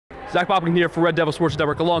Zach Popkin here for Red Devil Sports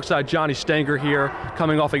Network alongside Jon Stenger here,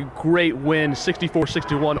 coming off a great win,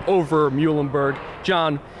 64-61 over Muhlenberg.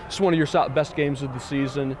 Jon, it's one of your best games of the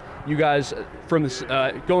season. You guys, from this,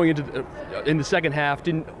 going into in the second half,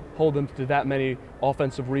 didn't hold them to that many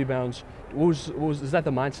offensive rebounds. Is that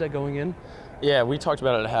the mindset going in? Yeah, we talked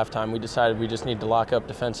about it at halftime. We decided we just need to lock up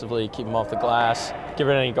defensively, keep them off the glass, get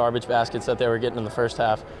rid of any garbage baskets that they were getting in the first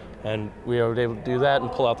half, and we were able to do that and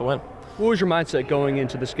pull out the win. What was your mindset going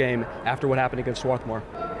into this game after what happened against Swarthmore?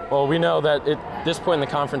 Well, we know that at this point in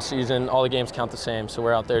the conference season, all the games count the same, so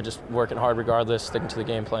we're out there just working hard regardless, sticking to the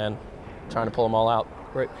game plan, trying to pull them all out.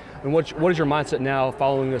 Great. And what is your mindset now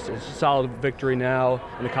following this solid victory now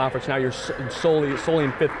in the conference? Now you're solely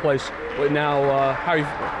in fifth place. But now,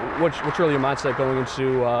 what's really your mindset going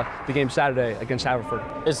into the game Saturday against Haverford?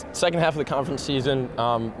 It's the second half of the conference season.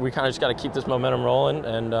 We kind of just got to keep this momentum rolling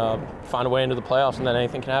and find a way into the playoffs, and then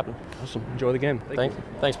anything can happen. Awesome. Enjoy the game.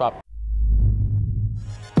 Thanks, Pop.